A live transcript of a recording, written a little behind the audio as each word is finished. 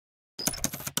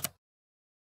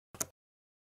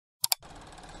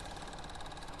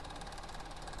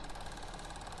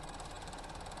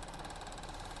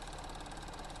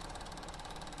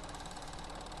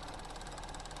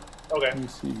Okay. Let me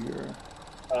see here.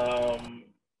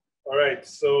 All right.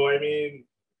 So, I mean,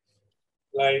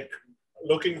 like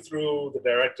looking through the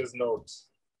director's notes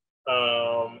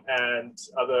and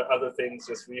other things,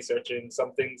 just researching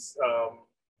some things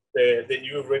that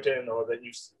you've written or that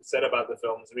you said about the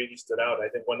films really stood out. I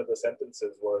think one of the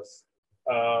sentences was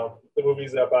the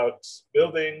movie's about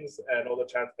buildings and all the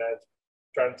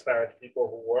transparent people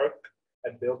who work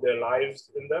and build their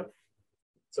lives in them.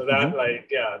 So that, like,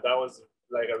 yeah, that was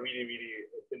like a really, really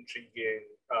intriguing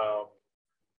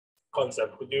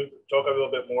concept. Could you talk a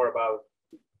little bit more about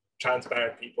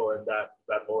transparent people and that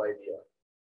whole idea?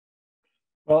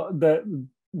 Well, that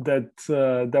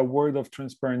word of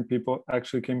transparent people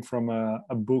actually came from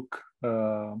a book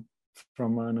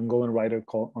from an Angolan writer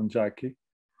called Onjaki,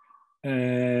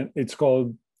 and it's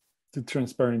called The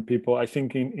Transparent People. I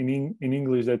think in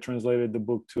English they translated the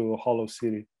book to Hollow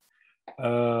City,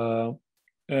 and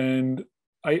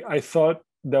I thought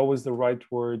that was the right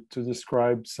word to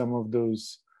describe some of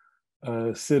those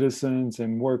citizens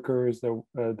and workers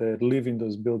that live in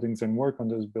those buildings and work on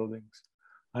those buildings.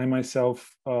 I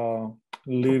myself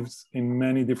lived in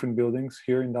many different buildings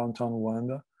here in downtown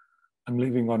Rwanda. I'm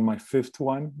living on my fifth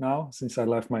one now since I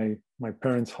left my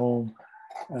parents' home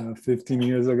 15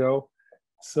 years ago.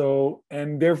 So,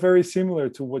 and they're very similar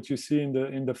to what you see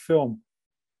in the film.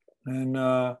 And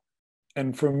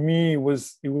for me, it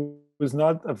was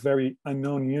not a very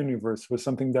unknown universe. It was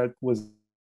something that was,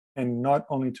 and not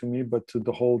only to me but to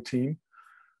the whole team.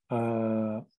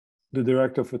 The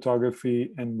director of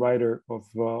photography and writer of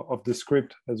the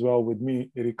script as well with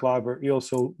me, Eric Klaver. He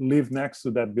also lived next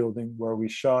to that building where we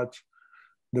shot.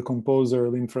 The composer,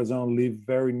 Lynn Frazan, lived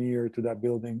very near to that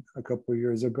building a couple of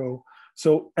years ago.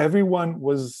 So everyone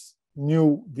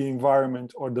knew the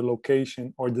environment or the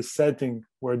location or the setting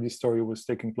where this story was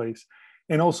taking place.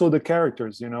 And also the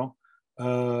characters,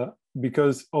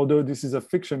 because although this is a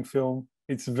fiction film,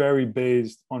 it's very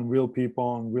based on real people,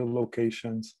 on real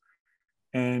locations.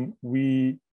 And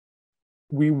we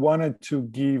wanted to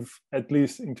give, at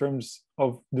least in terms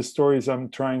of the stories I'm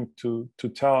trying to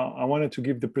tell, I wanted to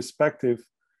give the perspective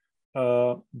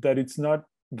that it's not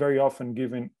very often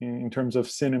given in terms of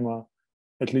cinema,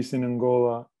 at least in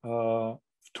Angola,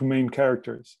 to main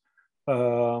characters.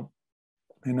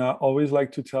 And I always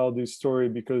like to tell this story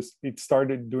because it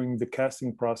started during the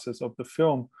casting process of the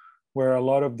film, where a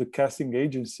lot of the casting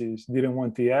agencies didn't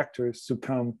want the actors to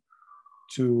come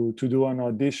to do an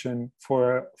audition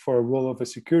for a role of a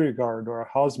security guard or a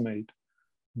housemaid,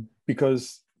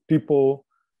 because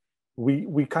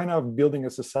we kind of building a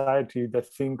society that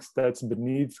thinks that's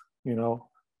beneath,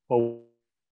 or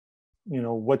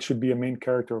what should be a main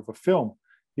character of a film.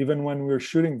 Even when we were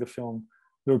shooting the film,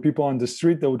 there were people on the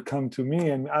street that would come to me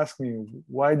and ask me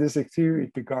why this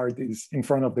security guard is in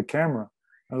front of the camera.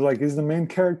 I was like, he's the main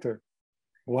character.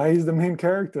 Why is the main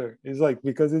character? It's like,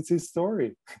 because it's his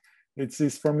story.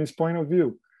 It's from his point of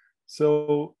view.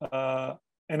 So,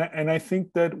 and I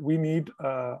think that we need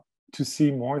to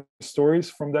see more stories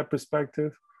from that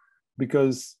perspective,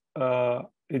 because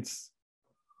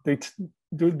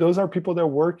those are people that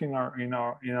work in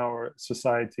our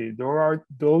society.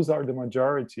 Those are the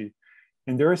majority,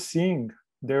 and they're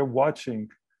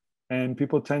watching, and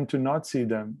people tend to not see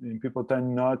them, and people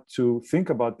tend not to think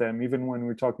about them, even when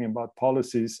we're talking about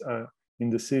policies in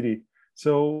the city.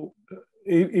 So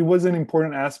it was an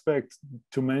important aspect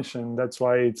to mention. That's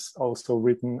why it's also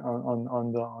written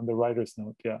on the writer's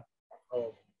note. Yeah.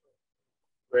 Oh,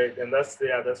 great. And that's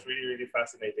really, really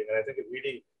fascinating. And I think it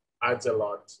really adds a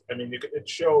lot. I mean, it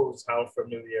shows how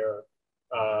familiar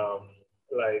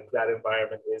like that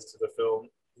environment is to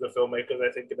the filmmakers,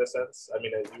 I think, in a sense. I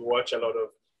mean, you watch a lot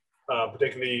of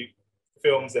particularly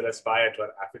films that aspire to an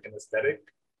African aesthetic,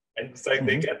 and it's like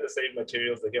they get the same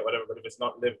materials, they get whatever, but if it's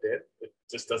not lived in, it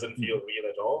just doesn't feel real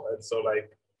at all. And so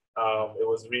like it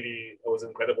was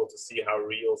incredible to see how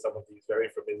real some of these very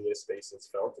familiar spaces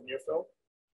felt in your film.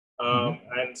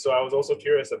 And so I was also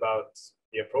curious about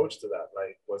the approach to that.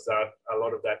 Like, was that a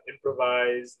lot of that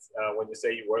improvised? When you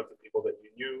say you worked with people that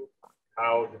you knew,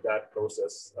 how did that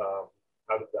process, how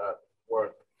did that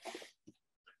work?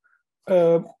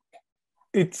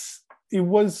 It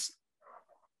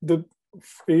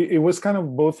was kind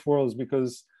of both worlds,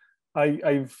 because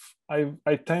I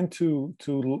tend to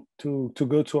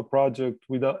go to a project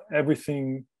without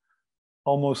everything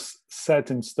almost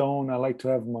set in stone. I like to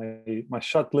have my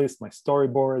shot list, my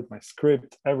storyboard, my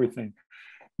script, everything.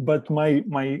 But my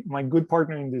good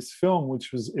partner in this film,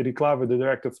 which was Eric Klaver, the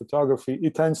director of photography,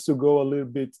 he tends to go a little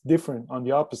bit different on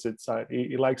the opposite side.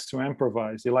 He likes to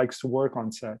improvise. He likes to work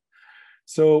on set.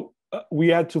 So we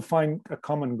had to find a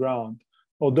common ground.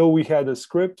 Although we had a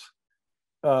script,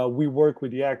 we work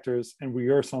with the actors and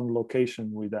rehearse on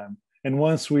location with them. And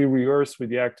once we rehearse with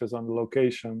the actors on the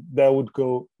location, that would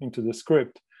go into the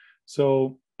script.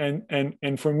 So,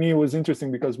 and for me, it was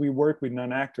interesting because we work with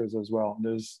non-actors as well.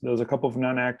 There's a couple of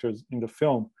non-actors in the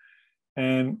film.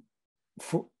 And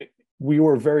we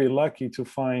were very lucky to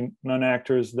find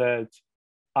non-actors that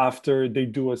after they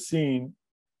do a scene,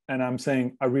 and I'm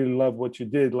saying, I really love what you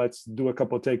did, let's do a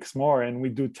couple takes more. And we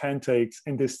do 10 takes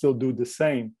and they still do the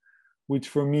same, which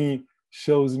for me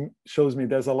shows me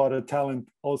there's a lot of talent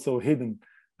also hidden.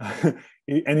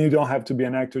 And you don't have to be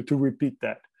an actor to repeat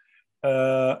that.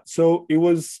 So it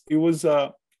was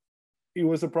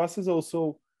a process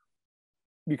also,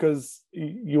 because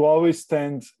you always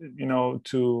tend,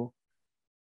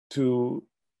 to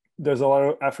there's a lot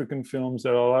of African films.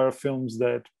 There are a lot of films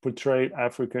that portray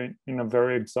Africa in a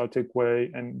very exotic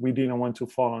way, and we didn't want to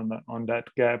fall on that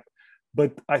gap.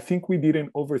 But I think we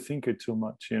didn't overthink it too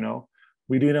much.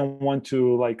 We didn't want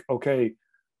to, like, okay,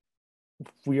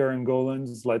 we are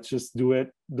Angolans, let's just do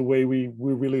it the way we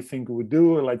really think we would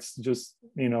do. Let's just,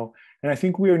 and I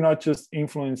think we are not just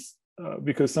influenced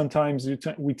because sometimes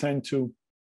we tend to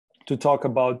talk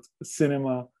about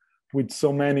cinema with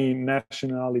so many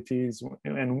nationalities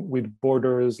and with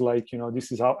borders, like,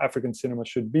 this is how African cinema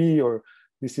should be, or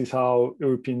this is how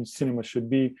European cinema should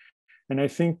be. And I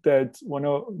think that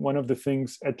one of the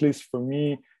things, at least for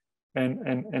me,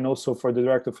 and also for the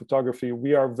director of photography,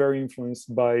 we are very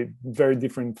influenced by very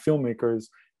different filmmakers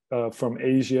from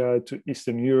Asia to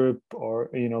Eastern Europe, or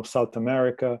South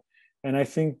America. And I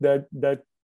think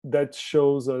that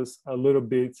shows us a little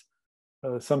bit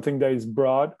something that is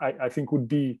broad. I think would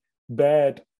be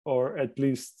bad, or at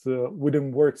least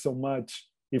wouldn't work so much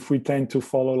if we tend to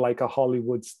follow like a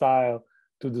Hollywood style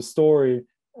to the story,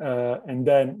 and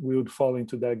then we would fall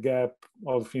into that gap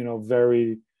of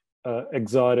very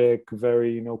exotic,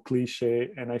 very cliche.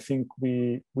 And I think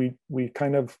we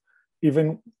kind of,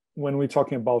 even when we're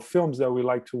talking about films that we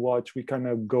like to watch, we kind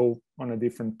of go on a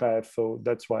different path. So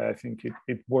that's why I think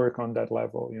it worked on that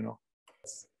level.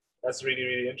 That's really,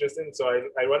 really interesting. So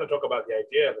I want to talk about the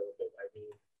idea a little bit. I mean,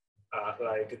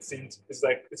 like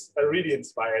it's a really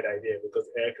inspired idea, because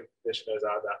air conditioners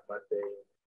are that mundane,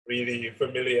 really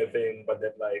familiar thing, but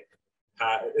then like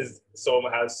has so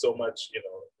much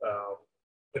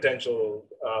potential,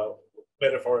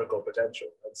 metaphorical potential.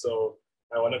 And so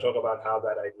I want to talk about how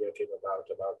that idea came about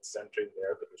centering the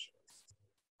air conditioners.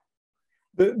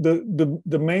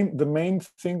 The main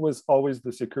thing was always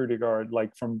the security guard,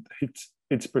 like from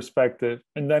its perspective,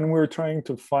 and then we were trying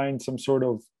to find some sort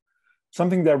of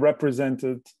something that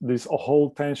represented this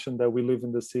whole tension that we live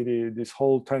in the city, this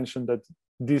whole tension that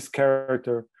this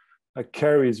character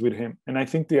carries with him. And I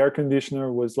think the air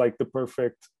conditioner was like the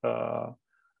perfect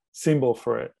symbol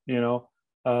for it.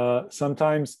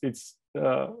 Sometimes it's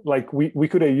like we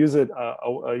could have used it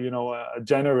a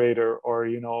generator or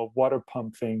a water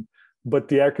pump thing, but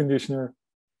the air conditioner,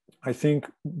 I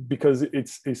think, because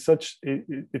it's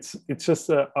just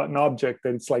an object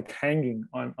that it's like hanging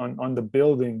on the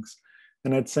buildings,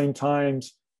 and at the same time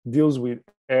deals with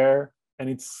air, and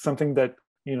it's something that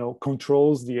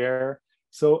controls the air.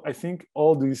 So I think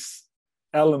all these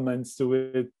elements to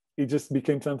it just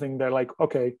became something that, like,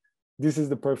 okay, this is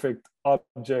the perfect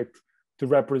object to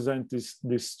represent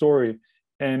this story.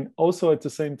 And also at the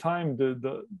same time,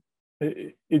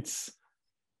 it's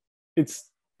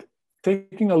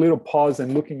taking a little pause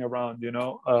and looking around.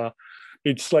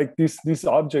 It's like these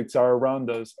objects are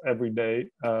around us every day,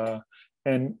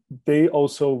 and they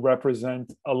also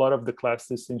represent a lot of the class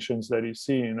distinctions that you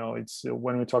see. It's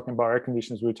when we're talking about air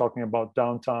conditioners, we're talking about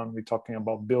downtown, we're talking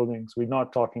about buildings, we're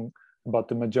not talking about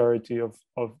the majority of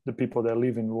the people that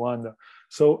live in Luanda.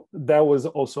 So that was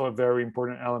also a very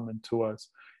important element to us.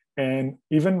 And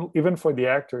even for the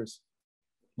actors,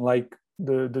 like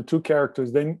the two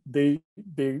characters, then they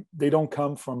don't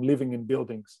come from living in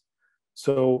buildings,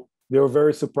 so they were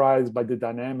very surprised by the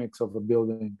dynamics of a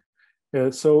building.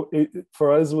 So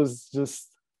for us was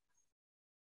just,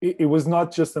 it was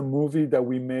not just a movie that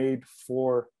we made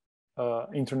for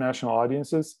international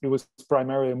audiences. It was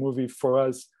primarily a movie for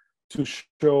us to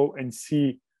show and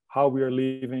see how we are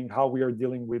living, how we are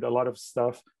dealing with a lot of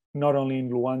stuff, not only in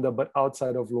Luanda, but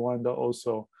outside of Luanda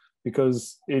also,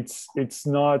 because it's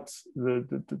not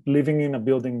the living in a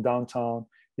building downtown,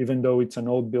 even though it's an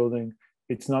old building,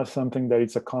 it's not something that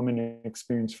it's a common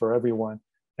experience for everyone.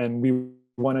 And we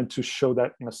wanted to show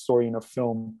that in a story, in a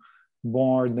film,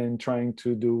 more than trying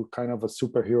to do kind of a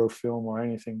superhero film or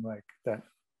anything like that.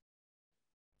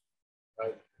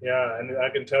 Yeah, and I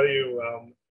can tell you,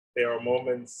 there are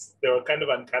kind of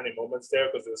uncanny moments there,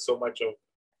 because there's so much of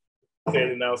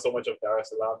clearly now so much of Dar es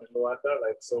Salaam in Rwanda,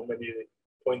 like so many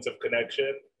points of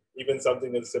connection. Even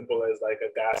something as simple as like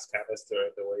a gas canister,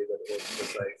 and the way that it was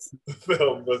just like the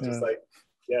film was just like,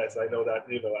 yes, I know that,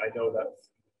 I know that.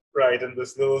 Right, and the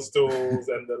little stools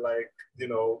and the like,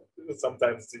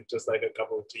 sometimes it's just like a cup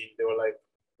of tea. They were like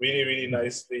really, really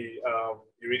nicely.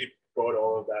 You really brought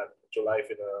all of that to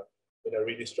life in a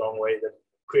really strong way that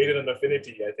created an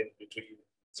affinity, I think, between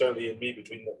certainly in me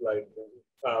between like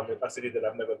a city that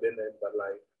I've never been in, but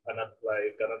like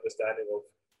an understanding of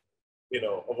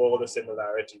of all the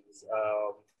similarities.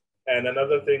 And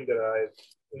another thing that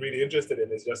I'm really interested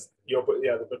in is just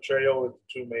the portrayal with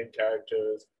two main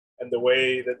characters and the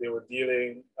way that they were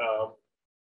dealing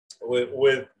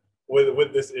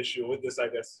with this issue, with this, I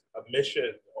guess, a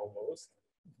mission almost,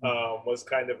 was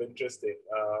kind of interesting.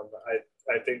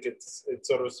 I think it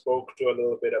sort of spoke to a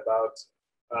little bit about,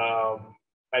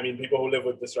 people who live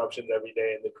with disruptions every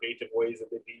day and the creative ways that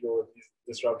they deal with these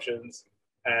disruptions,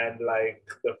 and like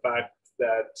the fact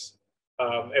that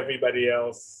everybody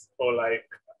else, or like,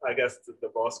 I guess the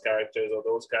boss characters or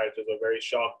those characters, are very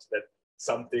shocked that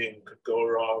something could go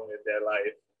wrong in their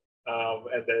life.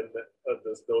 And then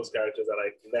those characters are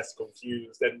like less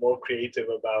confused and more creative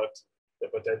about the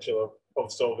potential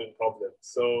of solving problems.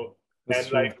 So, that's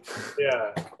and like, true.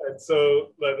 And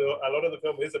so like, a lot of the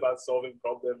film is about solving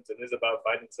problems and is about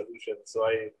finding solutions. So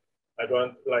I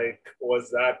don't like,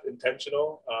 was that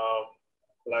intentional?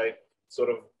 Like sort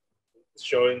of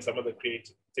showing some of the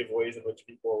creative ways in which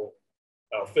people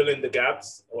fill in the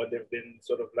gaps when they've been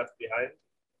sort of left behind.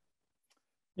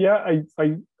 Yeah,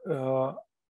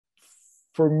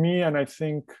 for me, and I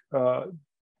think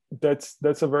that's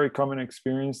a very common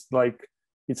experience. Like,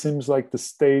 it seems like the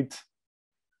state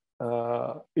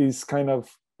is kind of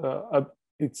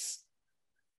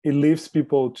it leaves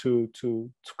people to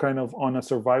kind of on a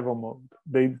survival mode.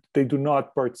 They do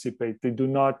not participate. They do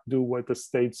not do what the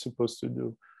state's supposed to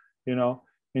do,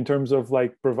 in terms of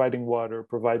like providing water,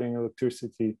 providing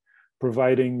electricity,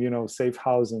 providing safe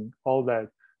housing, all that.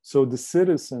 So the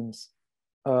citizens,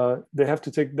 they have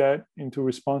to take that into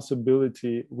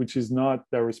responsibility, which is not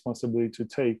their responsibility to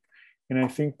take. And I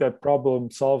think that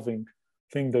problem solving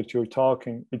thing that you're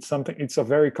talking, it's a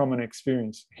very common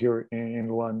experience here in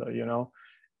Rwanda,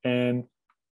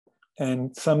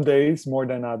 and some days more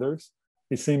than others,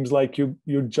 it seems like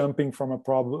you're jumping from a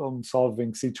problem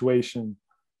solving situation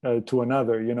to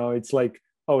another. It's like,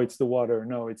 oh, it's the water.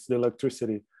 No, it's the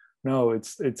electricity. No,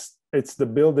 it's the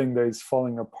building that is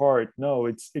falling apart. No,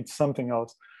 it's something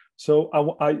else. So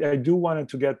I do wanted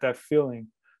to get that feeling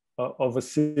of a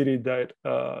city that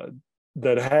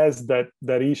has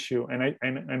that issue,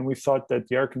 and we thought that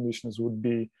the air conditioners would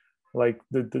be like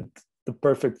the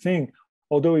perfect thing.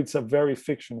 Although it's a very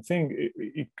fiction thing,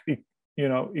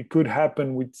 it could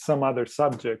happen with some other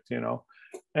subject,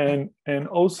 and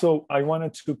also I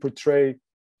wanted to portray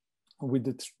with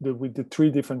the three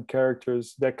different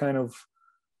characters that kind of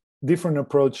different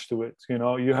approach to it.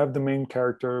 You have the main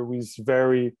character who is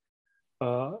very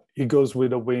he goes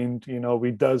with the wind,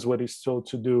 he does what he's told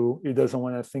to do. He doesn't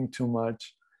want to think too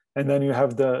much. And then you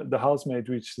have the housemate,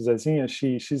 which is Azina.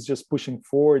 She's just pushing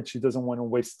forward. She doesn't want to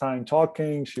waste time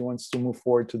talking. She wants to move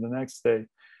forward to the next day.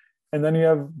 And then you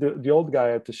have the old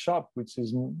guy at the shop, which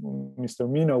is Mr.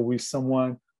 Mino, who is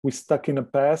someone who's stuck in the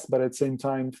past, but at the same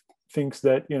time thinks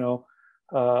that,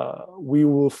 we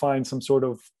will find some sort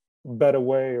of better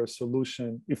way or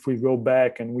solution if we go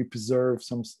back and we preserve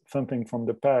something from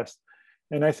the past.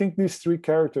 And I think these three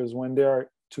characters, when they are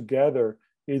together,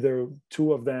 either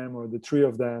two of them or the three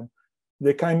of them,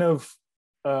 they kind of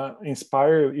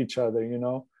inspire each other.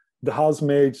 The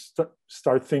housemaids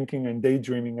start thinking and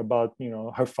daydreaming about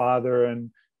her father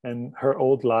and her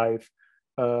old life.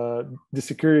 The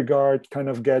security guard kind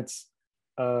of gets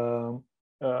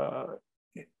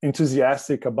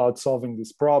enthusiastic about solving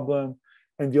this problem,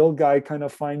 and the old guy kind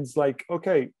of finds like,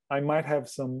 okay, I might have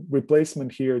some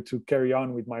replacement here to carry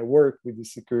on with my work with the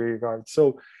security guard.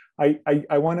 So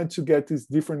I wanted to get these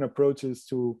different approaches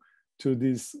to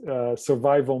this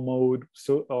survival mode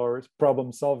or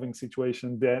problem solving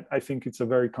situation that I think it's a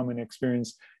very common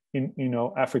experience in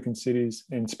African cities,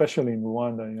 and especially in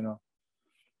Rwanda.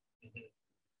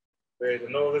 Great,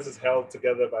 and all this is held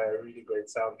together by a really great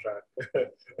soundtrack.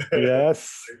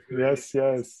 Yes,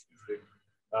 yes.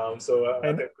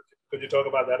 Could you talk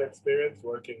about that experience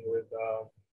working with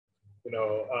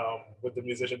with the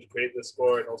musician to create the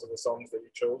score and also the songs that you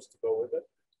chose to go with it?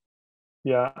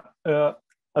 Yeah,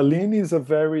 Aline is a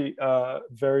very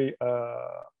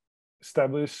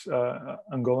established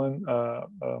Angolan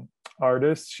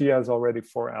artist. She has already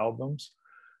 4 albums.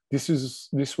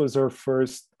 this was her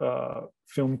first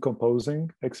film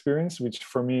composing experience, which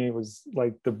for me was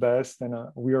like the best, and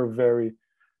we are very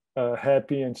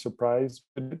happy and surprised.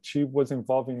 But she was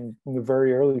involved in the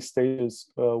very early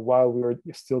stages while we were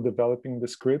still developing the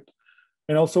script.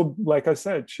 And also, like I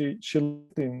said, she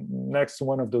lived next to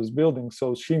one of those buildings,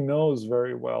 so she knows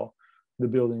very well the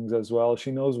buildings as well.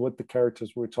 She knows what the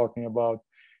characters were talking about.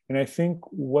 And I think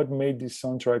what made these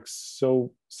soundtracks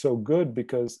so good,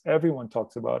 because everyone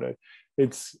talks about it,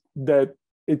 it's that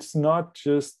it's not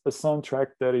just a soundtrack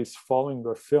that is following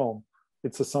the film.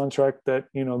 It's a soundtrack that,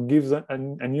 you know, gives a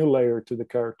new layer to the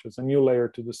characters, a new layer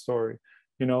to the story.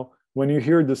 You know, when you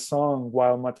hear the song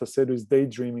while Matacedo is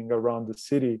daydreaming around the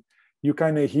city, you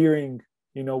kind of hearing,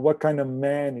 you know, what kind of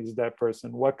man is that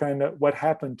person? What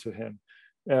happened to him?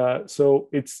 So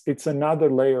it's another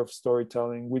layer of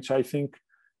storytelling, which I think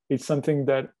it's something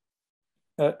that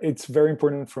it's very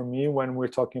important for me when we're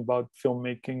talking about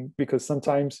filmmaking, because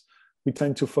sometimes we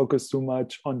tend to focus too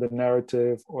much on the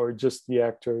narrative or just the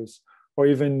actors or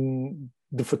even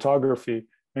the photography.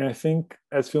 And I think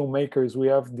as filmmakers, we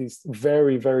have this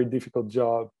very, very difficult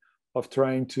job of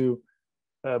trying to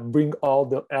bring all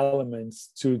the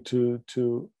elements to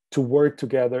work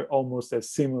together almost as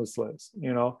seamlessly,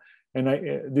 you know. And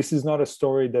this is not a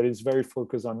story that is very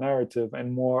focused on narrative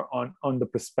and more on the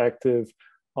perspective,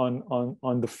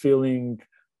 on the feeling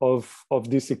of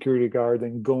this security guard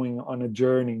and going on a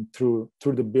journey through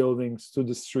the buildings, to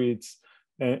the streets,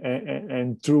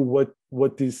 and through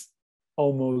what this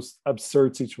almost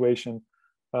absurd situation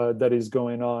that is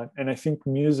going on. And I think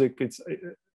music, it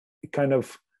kind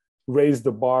of raised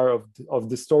the bar of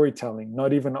the storytelling,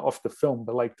 not even of the film,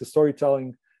 but like the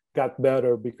storytelling got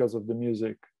better because of the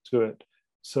music to it.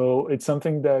 So it's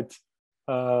something that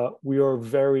we are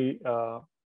very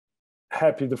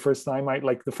happy. The first time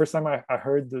I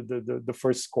heard the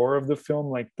first score of the film,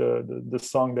 like the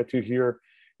song that you hear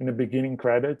in the beginning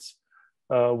credits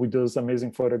with those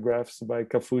amazing photographs by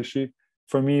Kafushi,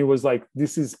 for me it was like,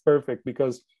 this is perfect,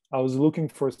 because I was looking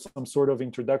for some sort of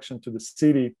introduction to the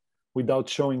city without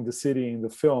showing the city in the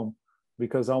film,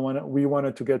 because we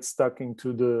wanted to get stuck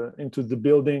into the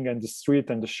building and the street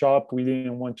and the shop. We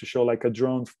didn't want to show like a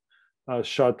drone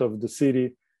shot of the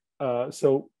city.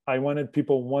 So I wanted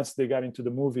people, once they got into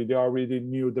the movie, they already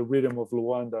knew the rhythm of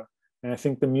Luanda. And I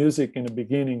think the music in the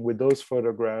beginning with those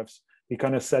photographs, it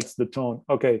kind of sets the tone.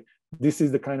 Okay, this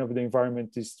is the kind of the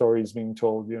environment this story is being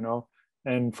told, you know?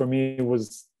 And for me,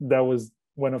 that was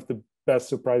one of the best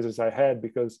surprises I had,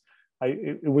 because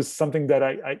it was something that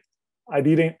I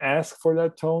didn't ask for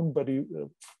that tone, but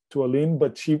to Aline,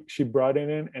 but she brought it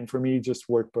in, and for me, it just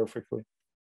worked perfectly.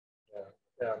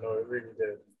 Yeah, no, it really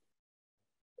did.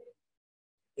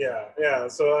 Yeah.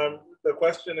 So the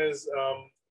question is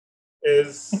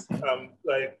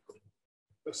like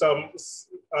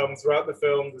throughout the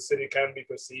film, the city can be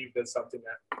perceived as something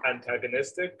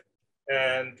antagonistic,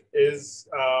 and is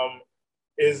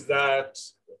that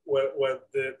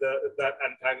that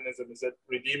antagonism, is it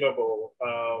redeemable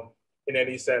in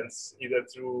any sense, either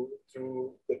through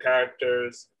the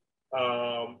characters,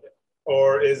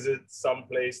 or is it some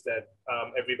place that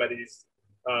everybody's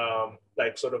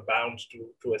like sort of bound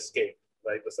to escape?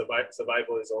 Like the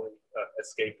survival is only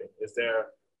escaping. Is there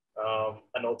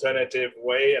an alternative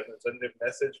way, an alternative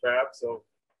message, perhaps,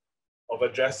 of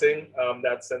addressing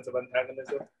that sense of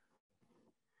antagonism?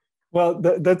 Well,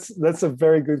 that's a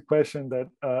very good question that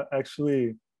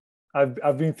actually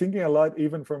I've been thinking a lot,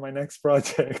 even for my next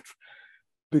project,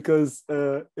 because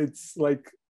it's like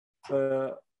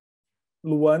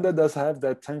Luanda does have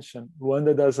that tension.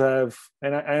 Luanda does have,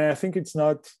 and I think it's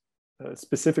not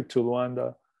specific to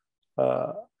Luanda.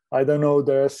 I don't know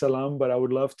Dar es Salaam, but I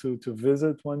would love to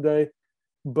visit one day.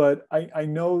 But I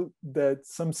know that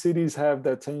some cities have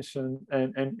that tension,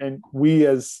 and we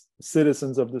as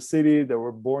citizens of the city that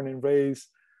were born and raised,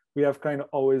 we have kind of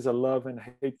always a love and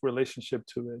hate relationship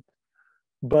to it.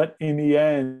 But in the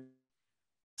end,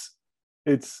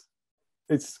 it's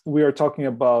we are talking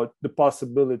about the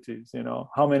possibilities, you know,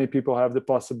 how many people have the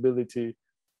possibility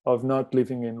of not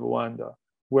living in Luanda,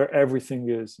 where everything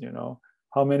is, you know,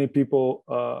 how many people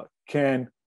can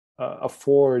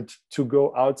afford to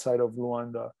go outside of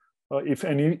Luanda.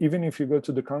 Even if you go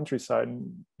to the countryside,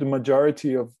 the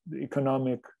majority of the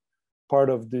economic part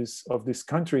of this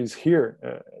country is here.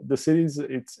 The cities,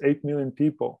 it's 8 million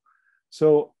people.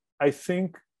 So I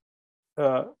think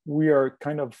we are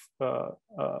kind of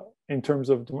in terms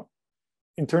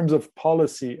of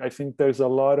policy, I think there's a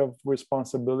lot of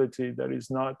responsibility that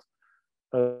is not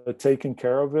taking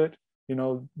care of it. You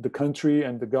know, the country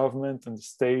and the government and the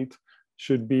state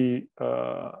should be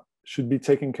should be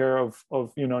taking care of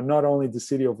not only the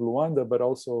city of Luanda, but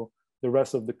also the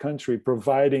rest of the country,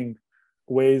 providing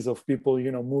ways of people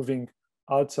moving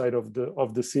outside of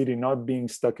the city, not being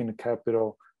stuck in the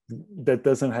capital that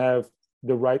doesn't have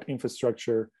the right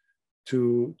infrastructure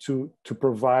to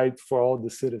provide for all the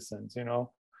citizens,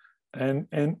 and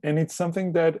it's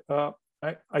something that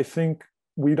I think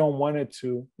we don't want it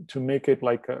to make it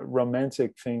like a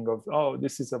romantic thing of, oh,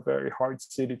 this is a very hard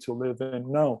city to live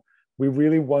in. No, we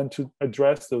really want to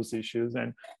address those issues,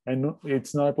 and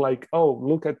it's not like, oh,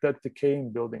 look at that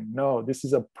decaying building. No, this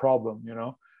is a problem.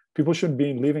 People shouldn't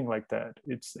be living like that.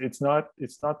 It's not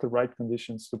the right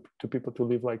conditions to people to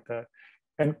live like that.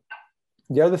 And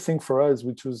the other thing for us,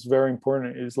 which was very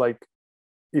important, is like,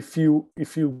 if you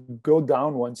go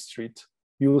down one street,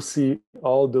 you will see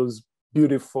all those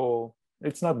beautiful,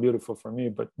 it's not beautiful for me,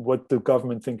 but what the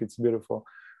government think it's beautiful,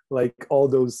 like all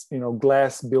those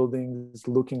glass buildings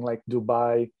looking like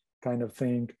Dubai kind of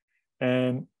thing,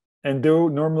 and they're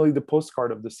normally the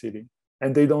postcard of the city,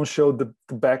 and they don't show the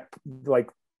back, like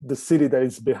the city that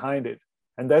is behind it.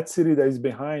 And that city that is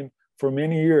behind, for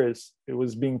many years, it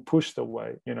was being pushed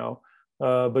away,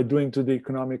 but due to the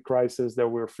economic crisis that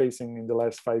we're facing in the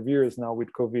last 5 years now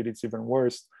with COVID, it's even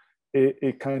worse.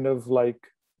 It kind of like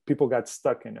people got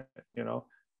stuck in it,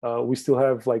 we still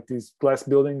have like these glass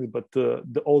buildings, but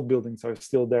the old buildings are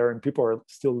still there and people are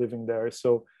still living there.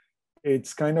 So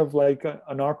it's kind of like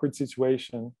an awkward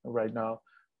situation right now.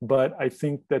 But I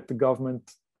think that the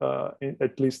government,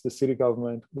 at least the city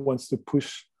government, wants to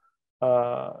push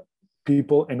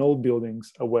people in old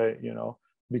buildings away,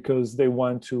 because they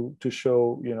want to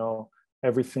show,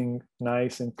 everything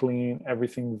nice and clean,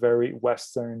 everything very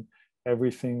Western,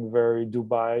 everything very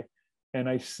Dubai. And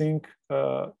I think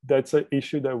that's an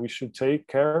issue that we should take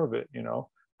care of it,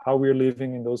 how we're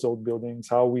living in those old buildings,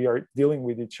 how we are dealing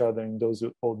with each other in those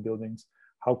old buildings.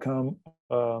 How come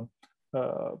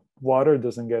water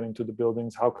doesn't get into the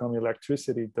buildings? How come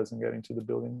electricity doesn't get into the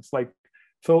buildings?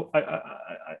 So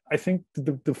I think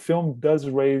the film does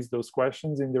raise those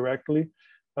questions indirectly,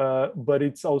 but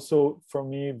it's also, for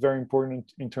me, very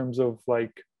important in terms of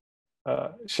like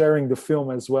sharing the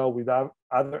film as well with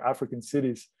other African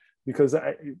cities, because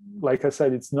like I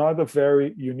said, it's not a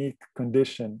very unique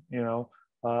condition.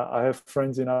 I have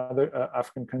friends in other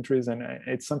African countries, and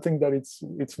it's something that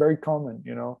it's very common.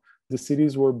 The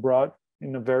cities were brought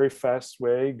in a very fast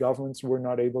way. Governments were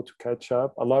not able to catch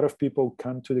up. A lot of people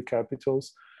come to the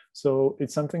capitals. So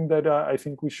it's something that I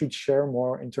think we should share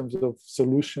more in terms of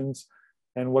solutions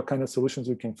and what kind of solutions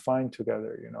we can find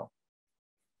together,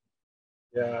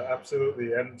 Yeah,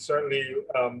 absolutely. And certainly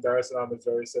Dar es Salaam is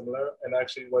very similar. And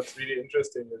actually what's really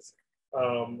interesting is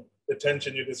the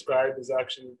tension you described is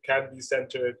actually can be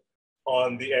centered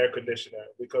on the air conditioner,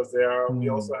 because we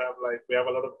also have we have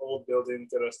a lot of old buildings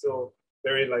that are still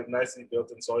very nicely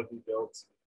built and solidly built,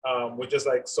 with just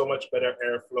so much better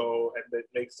airflow, and it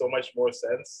makes so much more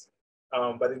sense.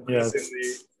 But increasingly,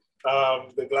 yes.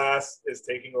 The glass is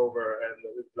taking over, and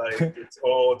it's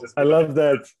all just. I love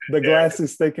that the glass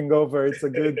is taking over. It's a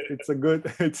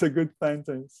good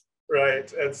sentence.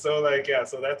 Right, and so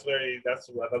so that's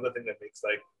another thing that makes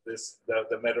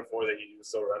the metaphor that you use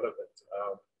so relevant.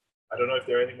 I don't know if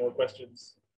there are any more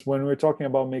questions. When we're talking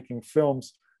about making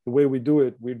films, the way we do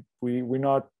it, we're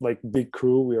not like big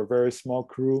crew. We are a very small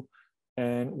crew,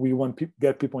 and we want to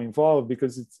get people involved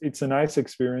because it's a nice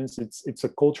experience. It's a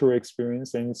cultural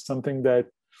experience, and it's something that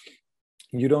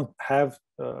you don't have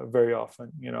very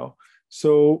often,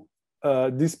 So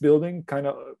this building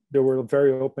they were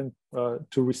very open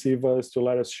to receive us, to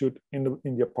let us shoot in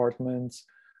the apartments,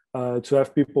 to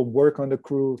have people work on the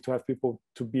crew, to have people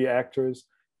to be actors,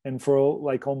 and for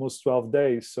almost 12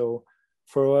 days. So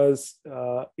for us,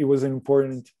 it was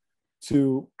important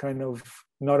to kind of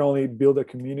not only build a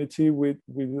community with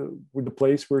the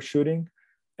place we're shooting,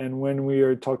 and when we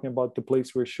are talking about the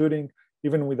place we're shooting,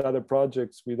 even with other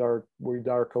projects with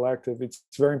our collective, it's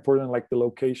very important, the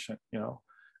location,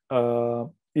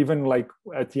 even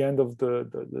at the end of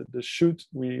the shoot,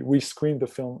 we screened the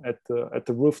film at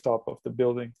the rooftop of the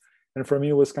building, and for me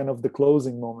it was kind of the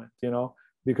closing moment,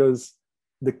 because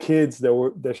the kids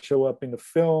that show up in the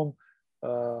film,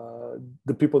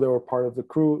 the people that were part of the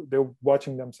crew, they're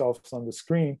watching themselves on the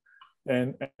screen,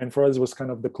 and for us it was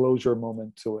kind of the closure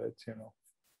moment to it,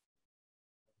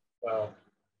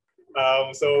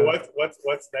 Wow. So okay.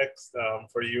 What's next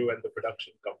for you and the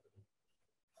production company?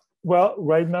 Well,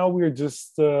 right now we're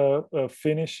just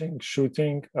finishing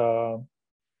shooting.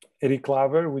 Eddie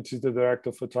Claver, which is the director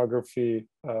of photography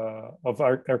of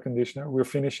Air Conditioner, we're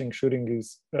finishing shooting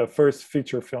his first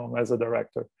feature film as a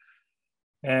director.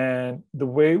 And the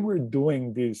way we're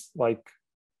doing this,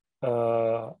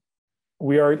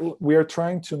 we are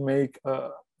trying to make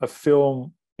a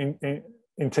film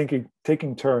in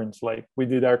taking turns. Like we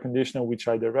did Air Conditioner, which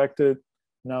I directed.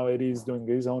 Now Eddie is doing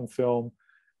his own film,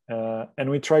 and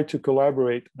we try to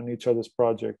collaborate on each other's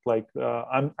project. Like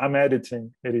I'm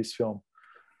editing Eddie's film,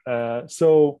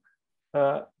 so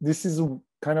this is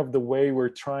kind of the way we're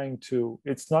trying to.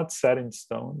 It's not set in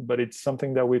stone, but it's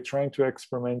something that we're trying to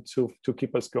experiment to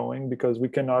keep us going, because we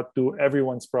cannot do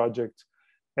everyone's project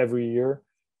every year.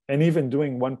 And even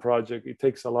doing one project, it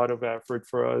takes a lot of effort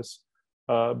for us,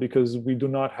 because we do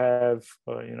not have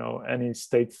any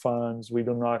state funds. We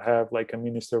do not have like a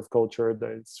Minister of Culture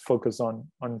that's focused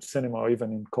on cinema or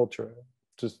even in culture,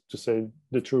 just to say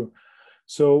the truth.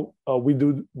 So we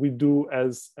do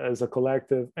as a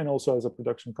collective, and also as a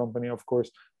production company, of course,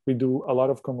 we do a lot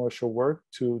of commercial work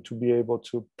to be able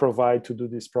to provide to do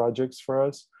these projects for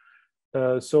us.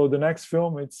 So the next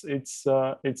film, it's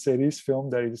Eddie's film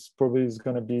that is probably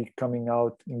going to be coming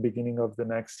out in beginning of the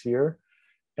next year,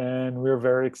 and we're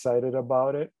very excited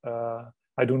about it.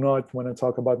 I do not want to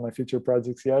talk about my future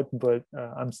projects yet, but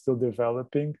I'm still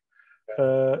developing.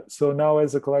 So now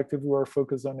as a collective, we are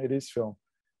focused on Eddie's film.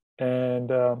 And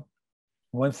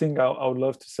one thing I would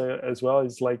love to say as well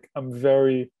is, like,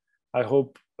 I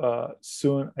hope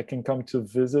soon I can come to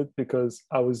visit, because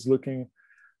I was looking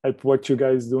at what you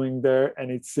guys doing there,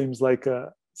 and it seems like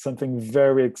something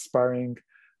very inspiring,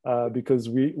 because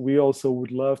we also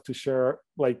would love to share.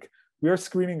 Like, we are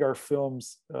screening our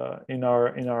films in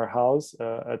our house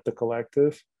at the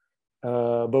collective,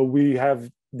 but we have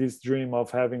this dream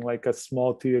of having like a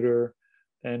small theater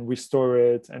and restore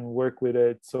it and work with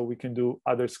it so we can do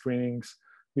other screenings,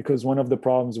 because one of the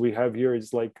problems we have here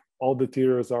is like all the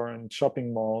theaters are in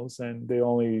shopping malls and they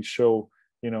only show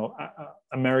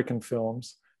American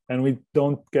films, and we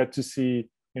don't get to see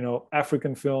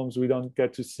African films. We don't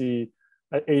get to see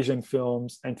Asian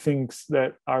films and things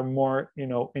that are more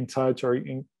in touch or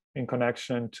in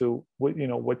connection to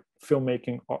what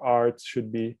filmmaking or art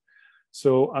should be.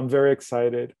 So I'm very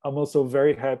excited. I'm also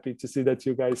very happy to see that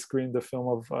you guys screened the film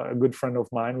of a good friend of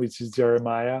mine, which is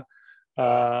Jeremiah.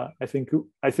 I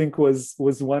think was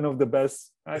one of the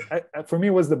best. For me,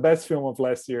 it was the best film of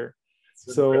last year.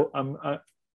 So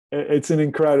it's an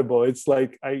incredible. It's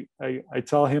like I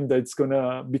tell him that it's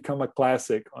gonna become a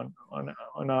classic on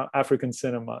African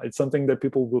cinema. It's something that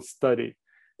people will study.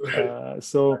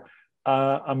 So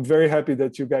I'm very happy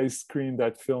that you guys screened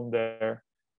that film there.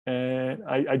 And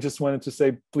I just wanted to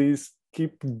say, please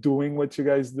keep doing what you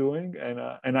guys doing,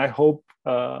 and I hope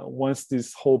once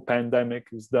this whole pandemic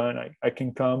is done, I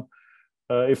can come,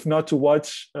 if not to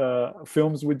watch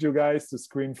films with you guys, to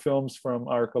screen films from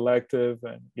our collective,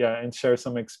 and share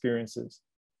some experiences.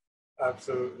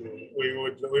 Absolutely, we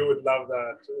would love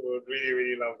that. We would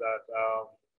really love that.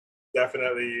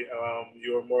 Definitely,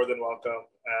 you are more than welcome.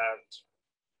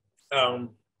 And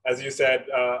as you said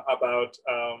about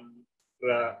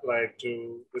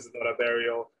this is not a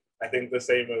burial. I think the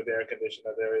same with Air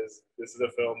Conditioner. This is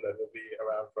a film that will be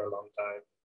around for a long time.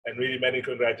 And really many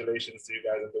congratulations to you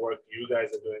guys and the work you guys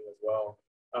are doing as well.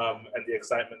 And the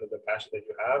excitement and the passion that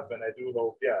you have. And I do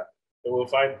hope, that we'll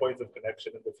find points of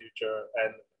connection in the future,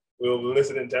 and we'll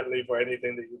listen intently for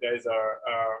anything that you guys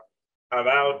have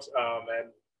out, and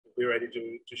be ready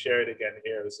to share it again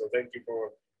here. So thank you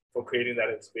for creating that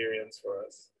experience for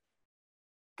us.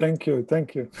 Thank you.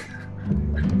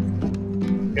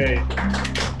 Okay.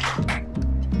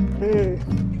 Hey.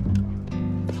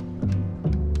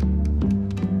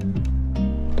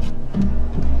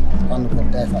 Quando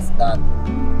acontece a cidade,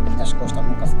 as costas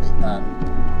nunca se deitaram.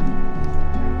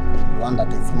 Luanda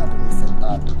tem cima de mim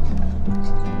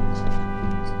sentado.